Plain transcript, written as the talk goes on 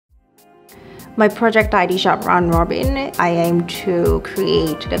My project ID shop Round Robin, I aim to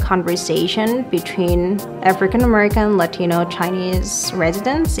create the conversation between African American, Latino, Chinese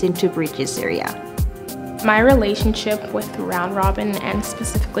residents into Bridges area. My relationship with Round Robin and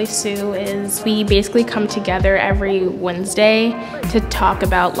specifically Sue is we basically come together every Wednesday to talk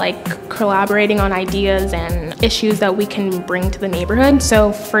about collaborating on ideas and issues that we can bring to the neighborhood.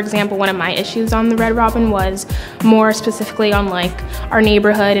 So for example, one of my issues on the Red Robin was more specifically on our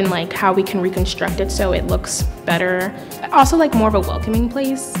neighborhood and how we can reconstruct it so it looks better. Also more of a welcoming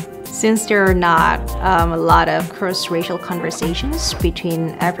place. Since there are not a lot of cross-racial conversations between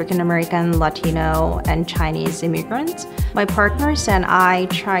African American, Latino, and Chinese immigrants, my partners and I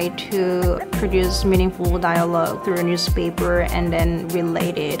try to produce meaningful dialogue through a newspaper and then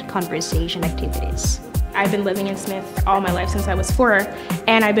related conversation activities. I've been living in Smith all my life since I was 4,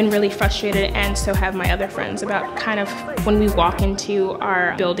 and I've been really frustrated, and so have my other friends, about kind of when we walk into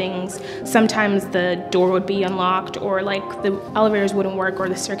our buildings, sometimes the door would be unlocked, or the elevators wouldn't work, or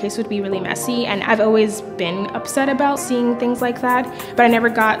the staircase would be really messy, and I've always been upset about seeing things like that, but I never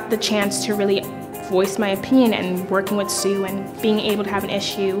got the chance to really voice my opinion, and working with Sue and being able to have an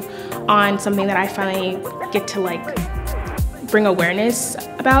issue on something that I finally get to bring awareness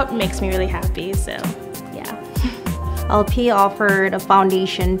about makes me really happy, so. LP offered a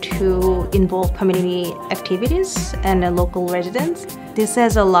foundation to involve community activities and local residents. This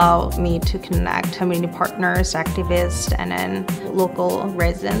has allowed me to connect community partners, activists, and then local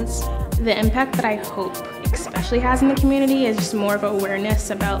residents. The impact that I hope especially has in the community is just more of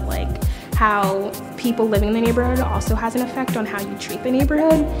awareness about how people living in the neighborhood also has an effect on how you treat the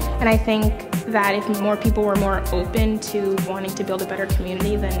neighborhood. And I think that if more people were more open to wanting to build a better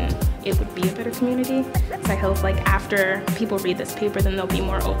community, then it would be a better community. So I hope after people read this paper, then they'll be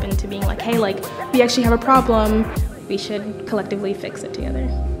more open to being hey, we actually have a problem, we should collectively fix it together.